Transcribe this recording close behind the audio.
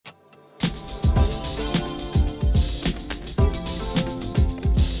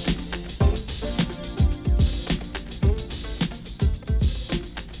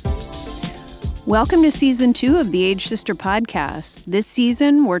Welcome to Season 2 of the Age Sister Podcast. This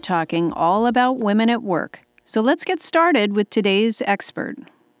season, we're talking all about women at work. So let's get started with today's expert.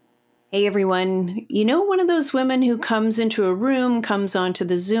 Hey everyone, you know one of those women who comes into a room, comes onto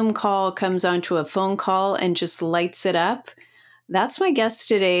the Zoom call, comes onto a phone call, and just lights it up? That's my guest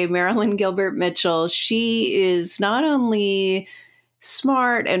today, Marilyn Gilbert Mitchell. She is not only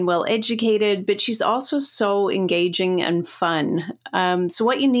smart and well educated, but she's also so engaging and fun. So,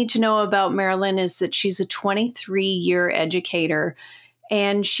 what you need to know about Marilyn is that she's a 23-year educator,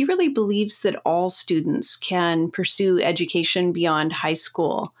 and she really believes that all students can pursue education beyond high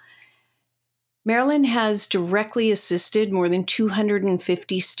school. Marilyn has directly assisted more than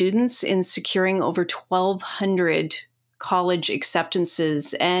 250 students in securing over 1,200 college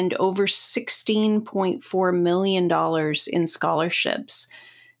acceptances and over $16.4 million in scholarships.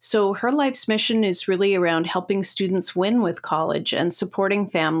 So her life's mission is really around helping students win with college and supporting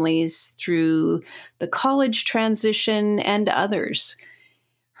families through the college transition and others.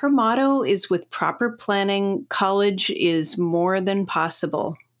 Her motto is, with proper planning, college is more than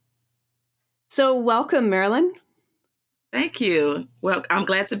possible. So welcome, Marilyn. Thank you. Well, I'm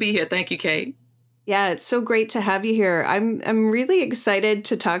glad to be here. Thank you, Kate. Yeah, it's so great to have you here. I'm really excited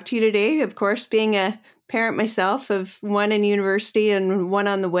to talk to you today. Of course, being a parent myself of one in university and one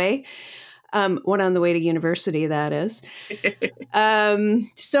on the way to university, that is.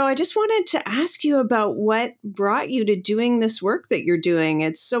 So I just wanted to ask you about what brought you to doing this work that you're doing.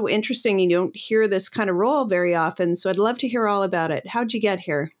 It's so interesting. You don't hear this kind of role very often, so I'd love to hear all about it. How'd you get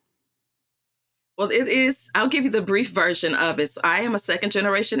here? Well, I'll give you the brief version of it. So I am a second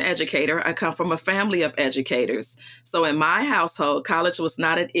generation educator. I come from a family of educators. So in my household, college was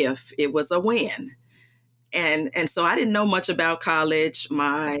not an if, it was a when. And so I didn't know much about college.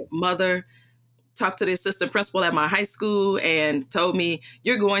 My mother talked to the assistant principal at my high school and told me,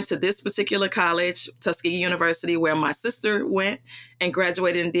 you're going to this particular college, Tuskegee University, where my sister went and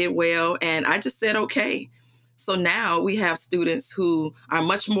graduated and did well. And I just said, okay. So now we have students who are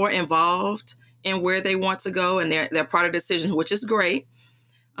much more involved in where they want to go, and they're part of the decision, which is great.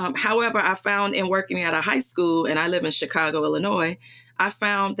 However, I found in working at a high school, and I live in Chicago, Illinois, I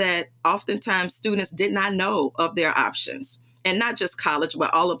found that oftentimes students did not know of their options. And not just college,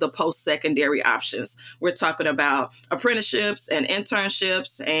 but all of the post-secondary options. We're talking about apprenticeships and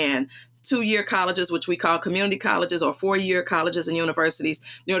internships and 2-year colleges, which we call community colleges, or 4-year colleges and universities.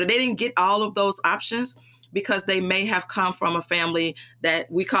 You know, they didn't get all of those options because they may have come from a family that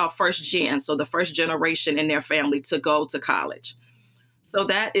we call first gen, so the first generation in their family to go to college. So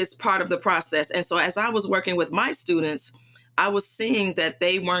that is part of the process. And so as I was working with my students, I was seeing that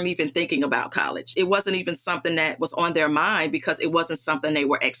they weren't even thinking about college. It wasn't even something that was on their mind because it wasn't something they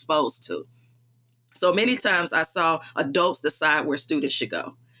were exposed to. So many times I saw adults decide where students should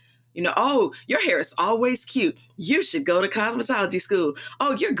go. You know, oh, your hair is always cute. You should go to cosmetology school.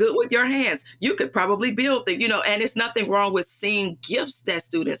 Oh, you're good with your hands. You could probably build things, and it's nothing wrong with seeing gifts that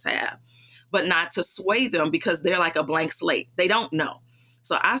students have, but not to sway them because they're like a blank slate. They don't know.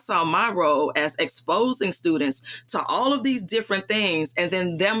 So I saw my role as exposing students to all of these different things and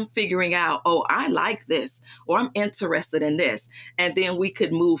then them figuring out, oh, I like this, or I'm interested in this. And then we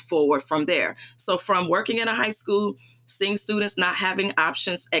could move forward from there. So from working in a high school, seeing students not having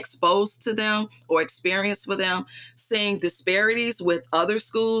options exposed to them or experienced for them, seeing disparities with other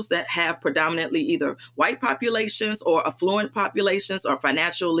schools that have predominantly either white populations or affluent populations or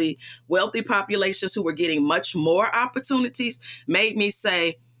financially wealthy populations who were getting much more opportunities, made me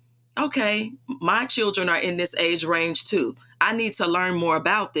say, okay, my children are in this age range too. I need to learn more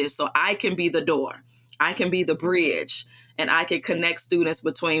about this so I can be the door. I can be the bridge, and I can connect students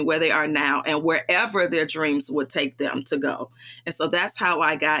between where they are now and wherever their dreams would take them to go. And so that's how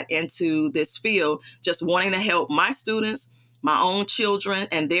I got into this field, just wanting to help my students, my own children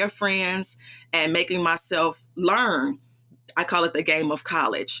and their friends, and making myself learn. I call it the game of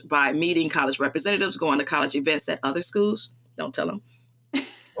college by meeting college representatives, going to college events at other schools. Don't tell them.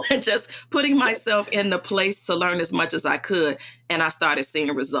 Just putting myself in the place to learn as much as I could. And I started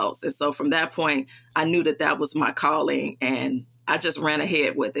seeing results. And so from that point, I knew that that was my calling, and I just ran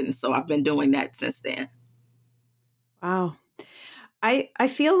ahead with it. And so I've been doing that since then. Wow. I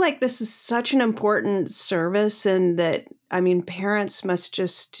feel like this is such an important service, and that, parents must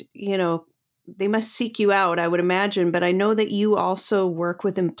just, they must seek you out, I would imagine. But I know that you also work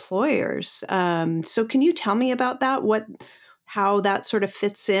with employers. So can you tell me about that? How that sort of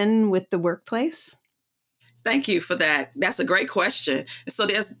fits in with the workplace? Thank you for that. That's a great question. So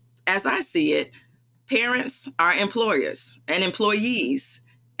as I see it, parents are employers and employees,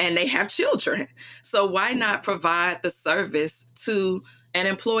 and they have children. So why not provide the service to an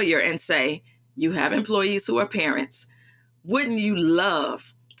employer and say, You have employees who are parents. Wouldn't you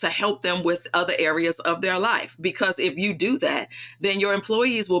love to help them with other areas of their life? Because if you do that, then your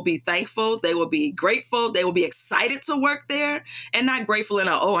employees will be thankful, they will be grateful, they will be excited to work there, and not grateful in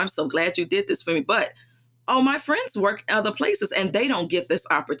a, oh, I'm so glad you did this for me, but oh, my friends work other places and they don't get this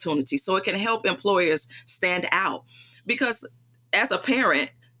opportunity. So it can help employers stand out. Because as a parent,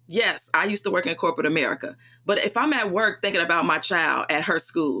 yes, I used to work in corporate America. But if I'm at work thinking about my child at her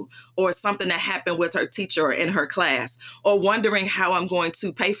school, or something that happened with her teacher or in her class, or wondering how I'm going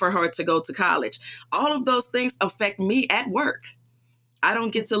to pay for her to go to college, all of those things affect me at work. I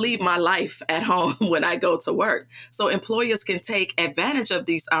don't get to leave my life at home when I go to work. So employers can take advantage of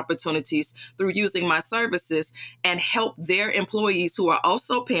these opportunities through using my services and help their employees who are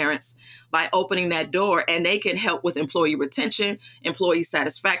also parents by opening that door. And they can help with employee retention, employee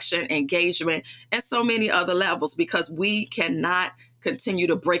satisfaction, engagement, and so many other levels, because we cannot continue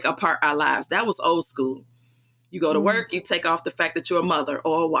to break apart our lives. That was old school. You go to work, you take off the fact that you're a mother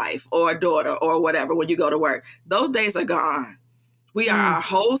or a wife or a daughter or whatever when you go to work. Those days are gone. We are our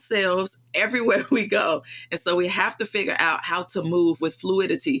whole selves everywhere we go. And so we have to figure out how to move with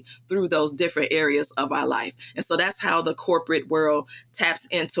fluidity through those different areas of our life. And so that's how the corporate world taps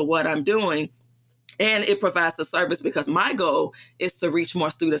into what I'm doing. And it provides the service because my goal is to reach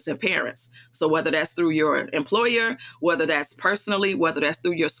more students and parents. So whether that's through your employer, whether that's personally, whether that's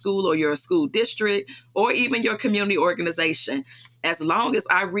through your school or your school district, or even your community organization, as long as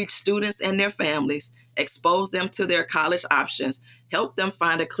I reach students and their families, expose them to their college options, help them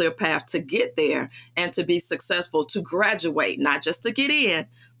find a clear path to get there and to be successful, to graduate, not just to get in,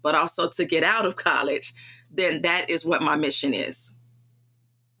 but also to get out of college, then that is what my mission is.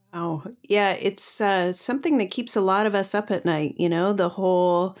 Oh, yeah, it's something that keeps a lot of us up at night, the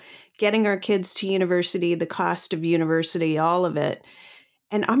whole getting our kids to university, the cost of university, all of it.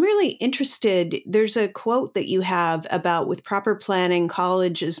 And I'm really interested. There's a quote that you have about with proper planning,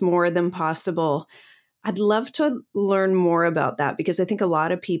 college is more than possible. I'd love to learn more about that because I think a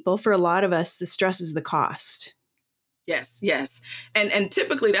lot of people, for a lot of us, the stress is the cost. Yes, yes. And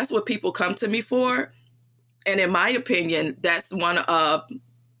typically that's what people come to me for. And in my opinion, that's one of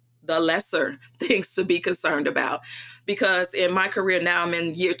the lesser things to be concerned about. Because in my career now, I'm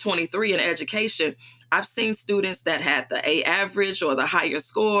in year 23 in education. I've seen students that had the A average or the higher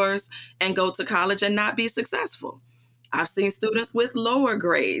scores and go to college and not be successful. I've seen students with lower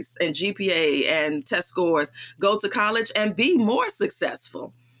grades and GPA and test scores go to college and be more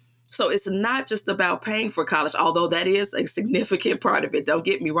successful. So it's not just about paying for college, although that is a significant part of it. Don't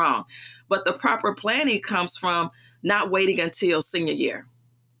get me wrong. But the proper planning comes from not waiting until senior year.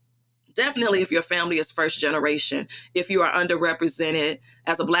 Definitely if your family is first generation, if you are underrepresented.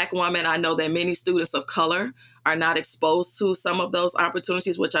 As a Black woman, I know that many students of color are not exposed to some of those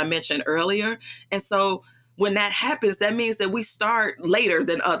opportunities, which I mentioned earlier. And so when that happens, that means that we start later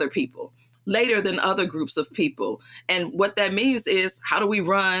than other people, later than other groups of people. And what that means is, how do we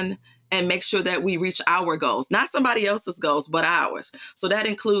run and make sure that we reach our goals, not somebody else's goals, but ours? So that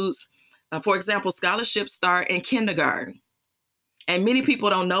includes, for example, scholarships start in kindergarten. And many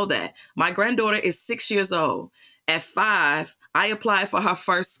people don't know that. My granddaughter is 6 years old. At 5, I applied for her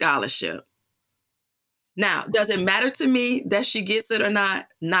first scholarship. Now, does it matter to me that she gets it or not?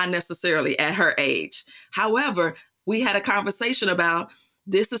 Not necessarily at her age. However, we had a conversation about,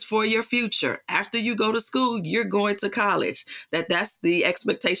 this is for your future. After you go to school, you're going to college. That's the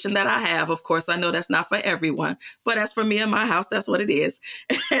expectation that I have. Of course, I know that's not for everyone, but as for me and my house, that's what it is.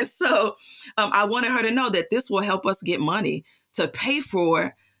 And so I wanted her to know that this will help us get money to pay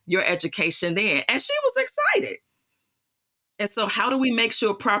for your education then. And she was excited. And so how do we make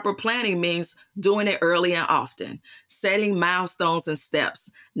sure proper planning means doing it early and often, setting milestones and steps,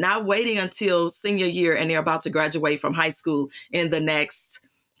 not waiting until senior year and they're about to graduate from high school in the next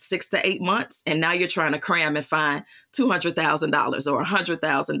 6 to 8 months. And now you're trying to cram and find $200,000 or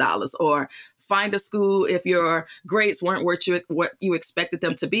 $100,000 or find a school if your grades weren't what you expected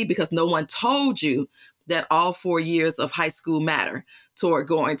them to be because no one told you that all 4 years of high school matter toward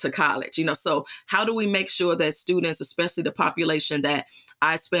going to college. So how do we make sure that students, especially the population that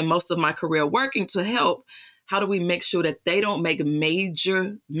I spend most of my career working to help, how do we make sure that they don't make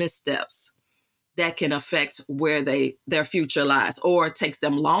major missteps that can affect where their future lies or takes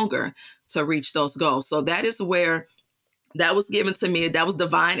them longer to reach those goals? So that is where that was given to me. That was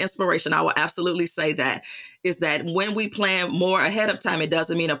divine inspiration. I will absolutely say that, is that when we plan more ahead of time, it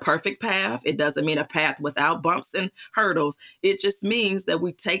doesn't mean a perfect path. It doesn't mean a path without bumps and hurdles. It just means that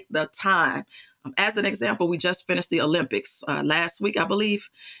we take the time. As an example, we just finished the Olympics last week, I believe.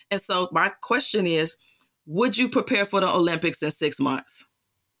 And so my question is, would you prepare for the Olympics in 6 months?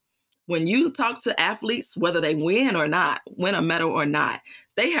 When you talk to athletes, whether they win or not, win a medal or not,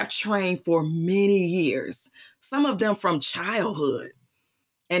 they have trained for many years, some of them from childhood.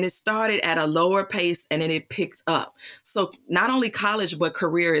 And it started at a lower pace and then it picked up. So not only college, but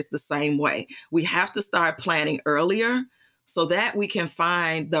career is the same way. We have to start planning earlier so that we can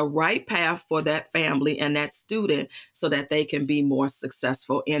find the right path for that family and that student so that they can be more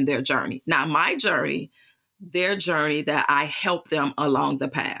successful in their journey. Not my journey, their journey that I help them along the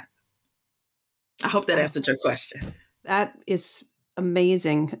path. I hope that answered your question. That is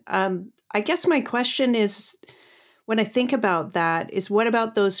amazing. I guess my question is, when I think about that, is what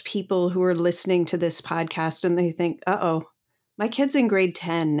about those people who are listening to this podcast and they think, uh-oh, my kid's in grade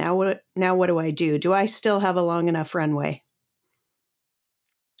 10. Now what do I do? Do I still have a long enough runway?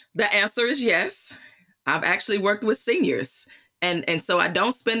 The answer is yes. I've actually worked with seniors. And so I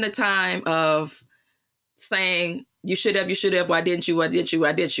don't spend the time of saying, you should have, why didn't you?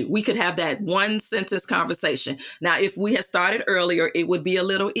 We could have that one sentence conversation. Now, if we had started earlier, it would be a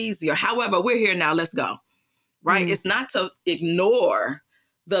little easier. However, we're here now, let's go. Right? It's not to ignore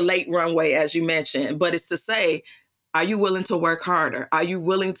the late runway, as you mentioned, but it's to say, are you willing to work harder? Are you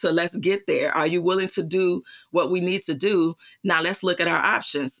willing to, let's get there? Are you willing to do what we need to do? Now let's look at our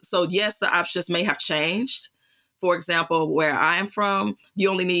options. So yes, the options may have changed. For example, where I am from, you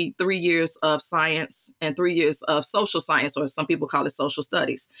only need 3 years of science and 3 years of social science, or some people call it social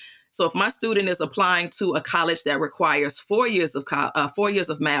studies. So if my student is applying to a college that requires 4 years of 4 years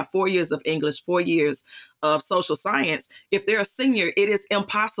of math, 4 years of English, 4 years of social science, if they're a senior, it is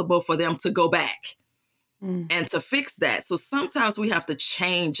impossible for them to go back and to fix that. So sometimes we have to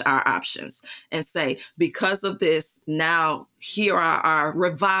change our options and say, because of this, now here are our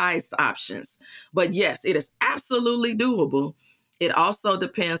revised options. But yes, it is absolutely doable. It also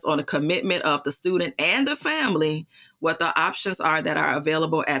depends on the commitment of the student and the family, what the options are that are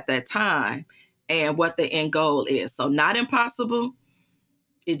available at that time and what the end goal is. So not impossible.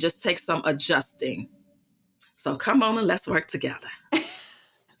 It just takes some adjusting. So come on and let's work together.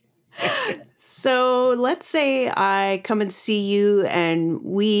 So let's say I come and see you and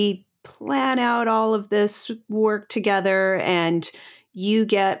we plan out all of this work together and you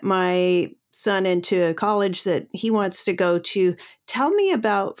get my son into a college that he wants to go to. Tell me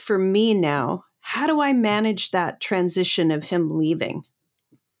about, for me now, how do I manage that transition of him leaving?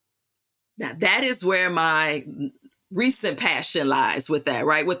 Now, that is where my recent passion lies with that,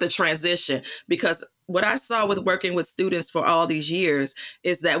 right? With the transition, because what I saw with working with students for all these years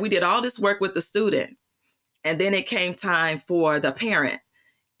is that we did all this work with the student. And then it came time for the parent,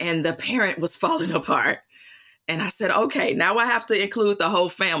 and the parent was falling apart. And I said, okay, now I have to include the whole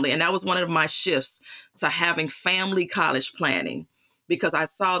family. And that was one of my shifts to having family college planning, because I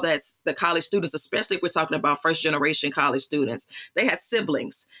saw that the college students, especially if we're talking about first generation college students, they had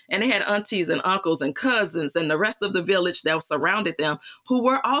siblings and they had aunties and uncles and cousins and the rest of the village that surrounded them who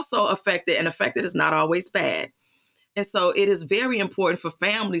were also affected, and affected is not always bad. And so it is very important for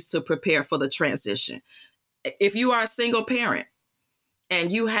families to prepare for the transition. If you are a single parent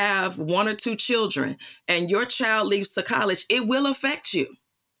and you have 1 or 2 children and your child leaves to college, it will affect you.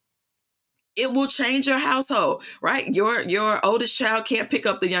 It will change your household, right? Your oldest child can't pick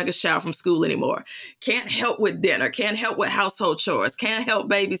up the youngest child from school anymore, can't help with dinner, can't help with household chores, can't help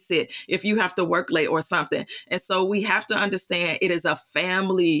babysit if you have to work late or something. And so we have to understand it is a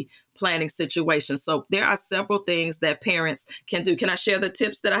family planning situation. So there are several things that parents can do. Can I share the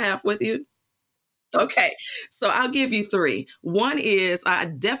tips that I have with you? Okay, so I'll give you 3. One is I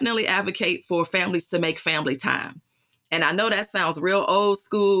definitely advocate for families to make family time. And I know that sounds real old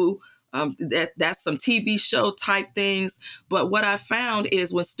school. That's some TV show type things. But what I found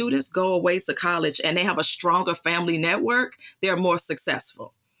is when students go away to college and they have a stronger family network, they're more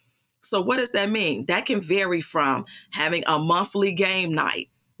successful. So what does that mean? That can vary from having a monthly game night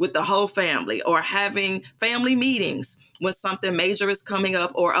with the whole family, or having family meetings when something major is coming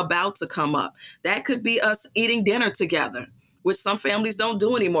up or about to come up. That could be us eating dinner together, which some families don't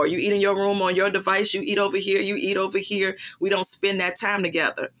do anymore. You eat in your room on your device, you eat over here, you eat over here. We don't spend that time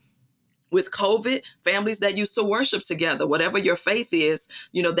together. With COVID, families that used to worship together, whatever your faith is,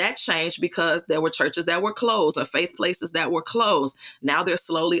 that changed because there were churches that were closed or faith places that were closed. Now they're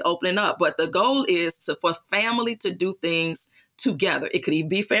slowly opening up. But the goal is for family to do things together. It could even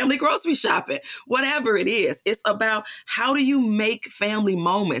be family grocery shopping, whatever it is. It's about how do you make family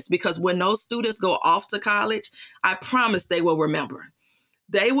moments? Because when those students go off to college, I promise they will remember.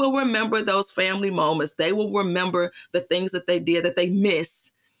 They will remember those family moments. They will remember the things that they did that they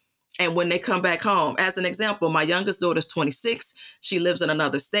miss. And when they come back home, as an example, my youngest daughter's 26. She lives in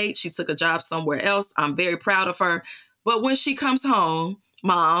another state. She took a job somewhere else. I'm very proud of her. But when she comes home,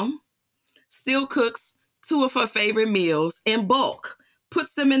 Mom, still cooks 2 of her favorite meals in bulk,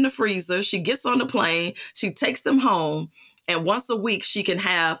 puts them in the freezer. She gets on the plane, she takes them home, and once a week she can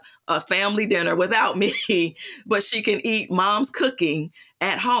have a family dinner without me, but she can eat mom's cooking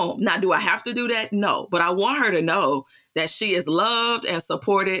at home. Now, do I have to do that? No, but I want her to know that she is loved and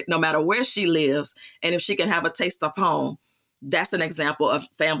supported no matter where she lives. And if she can have a taste of home, that's an example of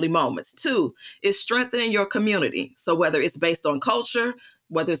family moments. 2 is strengthening your community. So whether it's based on culture,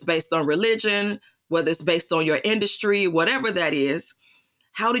 whether it's based on religion, whether it's based on your industry, whatever that is,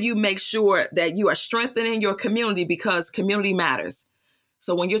 how do you make sure that you are strengthening your community, because community matters?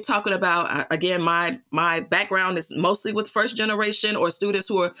 So when you're talking about, again, my background is mostly with first generation or students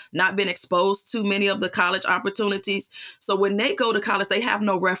who have not been exposed to many of the college opportunities. So when they go to college, they have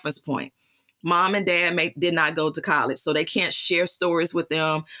no reference point. Mom and dad did not go to college, so they can't share stories with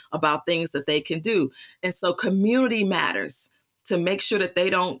them about things that they can do. And so community matters, to make sure that they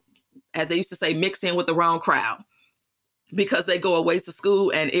don't, as they used to say, mix in with the wrong crowd, because they go away to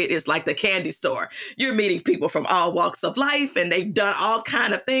school and it is like the candy store. You're meeting people from all walks of life, and they've done all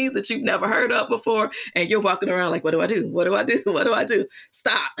kind of things that you've never heard of before. And you're walking around like, what do I do? What do I do? What do I do?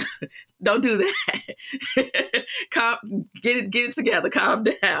 Stop. Don't do that. Get it together. Calm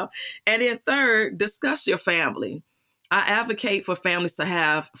down. And then 3rd, discuss your family. I advocate for families to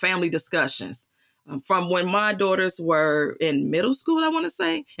have family discussions. From when my daughters were in middle school, I want to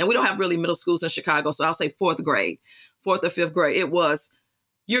say, and we don't have really middle schools in Chicago, so I'll say 4th grade. 4th or 5th grade, it was,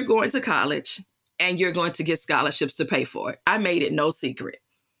 you're going to college and you're going to get scholarships to pay for it. I made it no secret.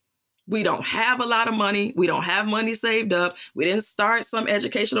 We don't have a lot of money. We don't have money saved up. We didn't start some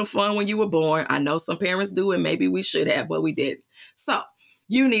educational fund when you were born. I know some parents do, and maybe we should have, but we didn't. So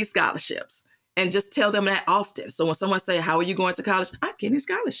you need scholarships. And just tell them that often. So when someone say, how are you going to college? I'm getting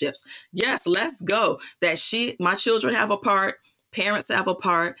scholarships. Yes, let's go. That my children have a part. Parents have a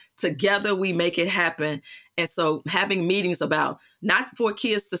part. Together, we make it happen. And so having meetings about, not for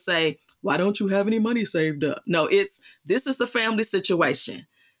kids to say, why don't you have any money saved up? No, this is the family situation.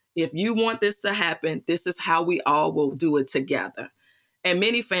 If you want this to happen, this is how we all will do it together. And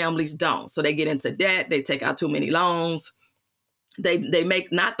many families don't. So they get into debt. They take out too many loans. They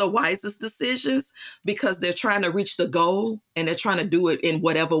make not the wisest decisions, because they're trying to reach the goal and they're trying to do it in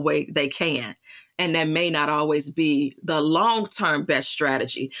whatever way they can. And that may not always be the long-term best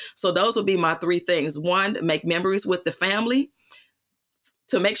strategy. So those would be my 3 things. 1, make memories with the family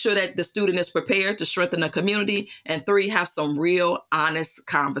to make sure that the student is prepared to strengthen the community. And 3, have some real honest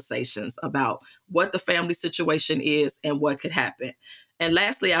conversations about what the family situation is and what could happen. And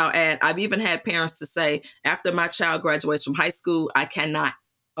lastly, I'll add, I've even had parents to say, after my child graduates from high school, I cannot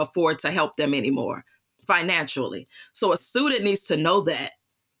afford to help them anymore financially. So a student needs to know that,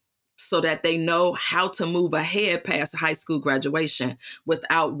 so that they know how to move ahead past high school graduation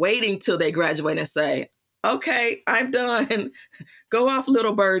without waiting till they graduate and say, okay, I'm done. Go off,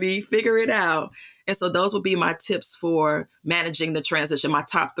 little birdie, figure it out. And so those would be my tips for managing the transition, my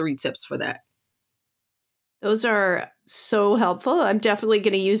top 3 tips for that. Those are so helpful. I'm definitely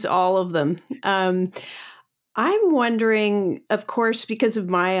going to use all of them. I'm wondering, of course, because of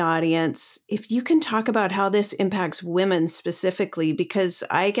my audience, if you can talk about how this impacts women specifically, because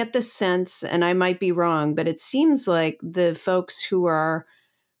I get the sense, and I might be wrong, but it seems like the folks who are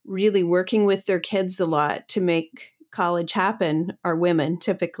really working with their kids a lot to make college happen are women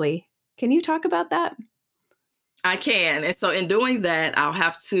typically. Can you talk about that? I can. And so in doing that, I'll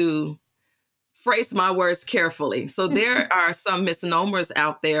have to phrase my words carefully. So there are some misnomers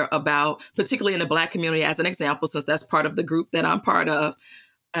out there about, particularly in the Black community, as an example, since that's part of the group that I'm part of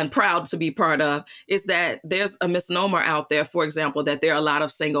and proud to be part of, is that there's a misnomer out there, for example, that there are a lot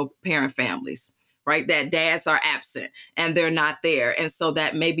of single parent families, right? That dads are absent and they're not there. And so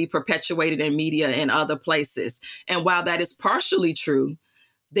that may be perpetuated in media and other places. And while that is partially true,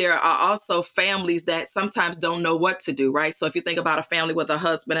 there are also families that sometimes don't know what to do, right? So if you think about a family with a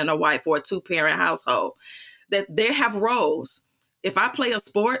husband and a wife, or a 2-parent household, that they have roles. If I play a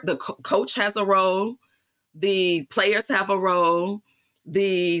sport, the coach has a role, the players have a role,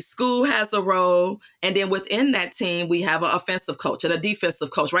 the school has a role, and then within that team, we have an offensive coach and a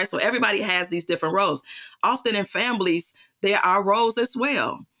defensive coach, right? So everybody has these different roles. Often in families, there are roles as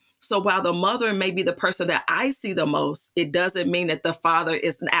well. So while the mother may be the person that I see the most, it doesn't mean that the father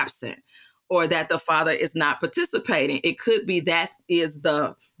is absent or that the father is not participating. It could be that is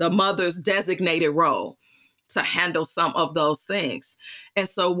the mother's designated role to handle some of those things. And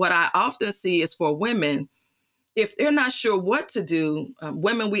so what I often see is for women, if they're not sure what to do,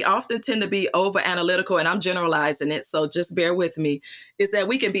 women, we often tend to be over analytical, and I'm generalizing it, so just bear with me, is that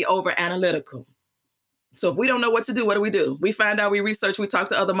we can be over analytical. So if we don't know what to do, what do? We find out, we research, we talk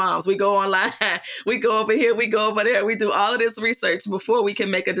to other moms, we go online, we go over here, we go over there, we do all of this research before we can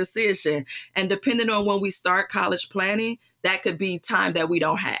make a decision. And depending on when we start college planning, that could be time that we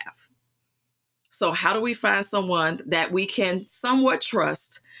don't have. So how do we find someone that we can somewhat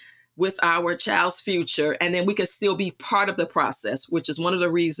trust with our child's future, and then we can still be part of the process, which is one of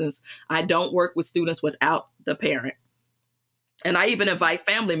the reasons I don't work with students without the parent. And I even invite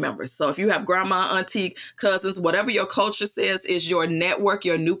family members. So if you have grandma, auntie, cousins, whatever your culture says is your network,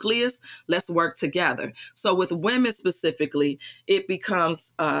 your nucleus, let's work together. So with women specifically, it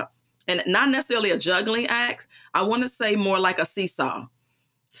becomes, and not necessarily a juggling act, I want to say more like a seesaw.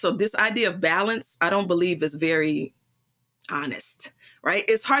 So this idea of balance, I don't believe is very honest, right?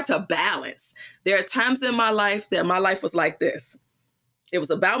 It's hard to balance. There are times in my life that my life was like this. It was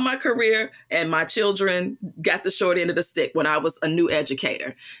about my career, and my children got the short end of the stick when I was a new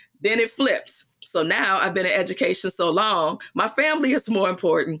educator. Then it flips. So now I've been in education so long, my family is more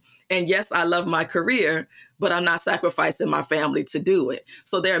important. And yes, I love my career, but I'm not sacrificing my family to do it.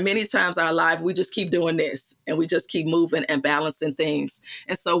 So there are many times in our life we just keep doing this, and we just keep moving and balancing things.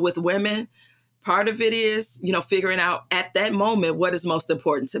 And so with women, part of it is, figuring out at that moment what is most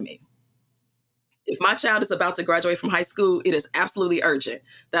important to me. If my child is about to graduate from high school, it is absolutely urgent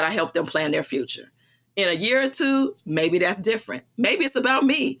that I help them plan their future. In a year or two, maybe that's different. Maybe it's about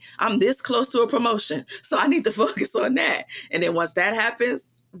me. I'm this close to a promotion, so I need to focus on that. And then once that happens,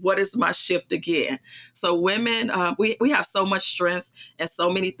 what is my shift again? So women, we have so much strength and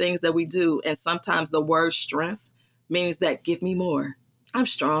so many things that we do. And sometimes the word strength means that give me more. I'm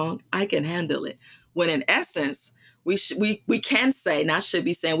strong. I can handle it. When in essence, we can say, not should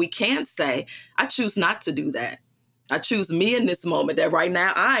be saying, we can say, I choose not to do that. I choose me in this moment, that right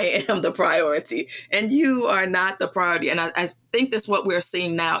now I am the priority and you are not the priority. And I think that's what we're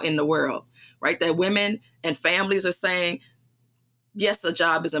seeing now in the world, right? That women and families are saying, yes, a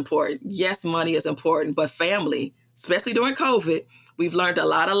job is important. Yes, money is important, but family, especially during COVID, we've learned a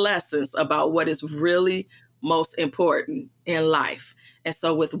lot of lessons about what is really most important in life. And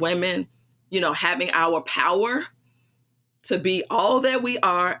so with women, having our power to be all that we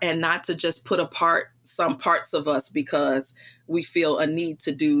are and not to just put apart some parts of us because we feel a need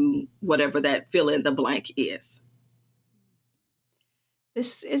to do whatever that fill in the blank is.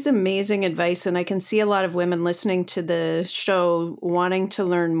 This is amazing advice, and I can see a lot of women listening to the show wanting to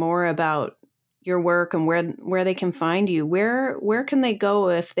learn more about your work and where they can find you. Where can they go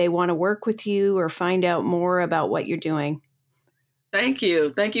if they want to work with you or find out more about what you're doing? Thank you.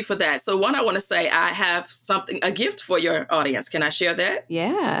 Thank you for that. So one, I want to say I have a gift for your audience. Can I share that?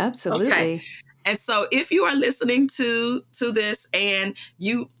 Yeah, absolutely. Okay. And so if you are listening to this and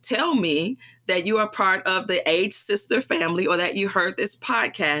you tell me that you are part of the Age Sister family or that you heard this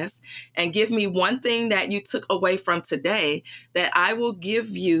podcast, and give me one thing that you took away from today, that I will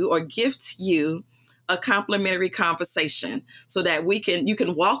give you or gift you a complimentary conversation so that you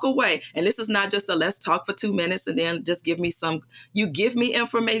can walk away. And this is not just a let's talk for 2 minutes and then just you give me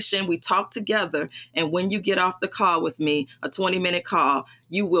information, we talk together. And when you get off the call with me, a 20-minute call,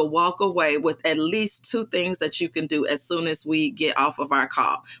 you will walk away with at least 2 things that you can do as soon as we get off of our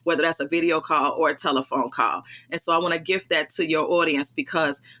call, whether that's a video call or a telephone call. And so I want to gift that to your audience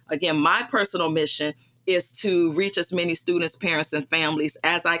because, again, my personal mission is to reach as many students, parents, and families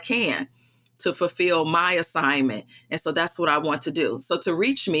as I can to fulfill my assignment. And so that's what I want to do. So to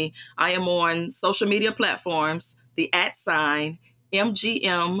reach me, I am on social media platforms, the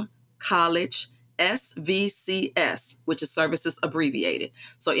 @MGM College SVCS, which is services abbreviated.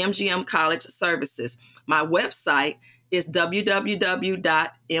 So MGM College Services. My website is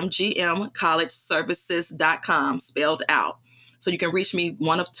www.mgmcollegeservices.com, spelled out. So you can reach me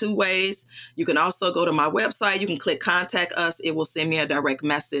one of 2 ways. You can also go to my website. You can click contact us. It will send me a direct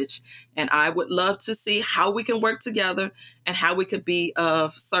message. And I would love to see how we can work together and how we could be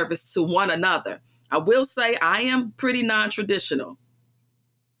of service to one another. I will say I am pretty non-traditional.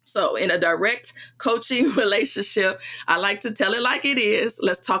 So in a direct coaching relationship, I like to tell it like it is.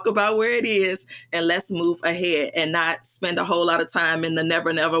 Let's talk about where it is and let's move ahead and not spend a whole lot of time in the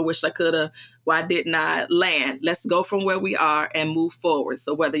never, never, wish I coulda, why didn't I land? Let's go from where we are and move forward.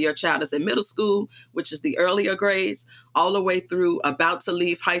 So whether your child is in middle school, which is the earlier grades, all the way through about to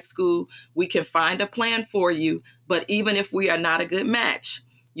leave high school, we can find a plan for you. But even if we are not a good match,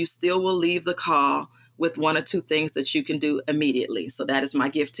 you still will leave the call with 1 or 2 things that you can do immediately. So that is my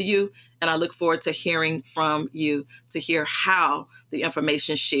gift to you. And I look forward to hearing from you to hear how the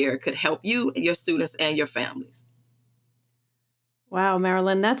information shared could help you, your students, and your families. Wow,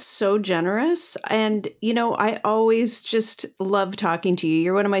 Marilyn, that's so generous. And, I always just love talking to you.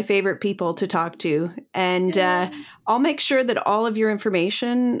 You're one of my favorite people to talk to. And I'll make sure that all of your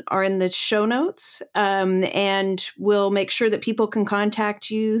information are in the show notes. And we'll make sure that people can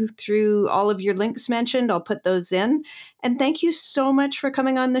contact you through all of your links mentioned. I'll put those in. And thank you so much for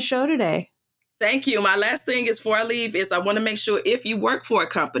coming on the show today. Thank you. My last thing is before I leave is I want to make sure if you work for a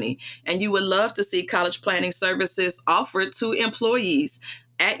company and you would love to see college planning services offered to employees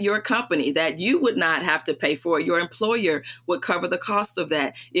at your company that you would not have to pay for, your employer would cover the cost of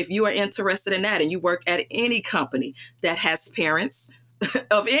that. If you are interested in that and you work at any company that has parents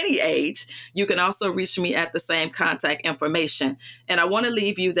of any age, you can also reach me at the same contact information. And I want to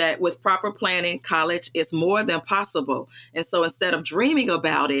leave you that with proper planning, college is more than possible. And so instead of dreaming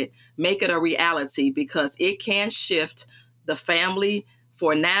about it, make it a reality because it can shift the family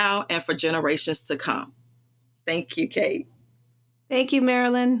for now and for generations to come. Thank you, Kate. Thank you,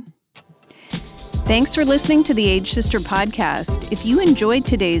 Marilyn. Thanks for listening to the Age Sister podcast. If you enjoyed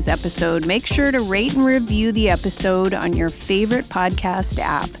today's episode, make sure to rate and review the episode on your favorite podcast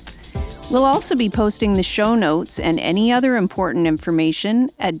app. We'll also be posting the show notes and any other important information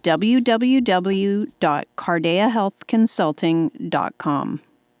at www.cardeahealthconsulting.com.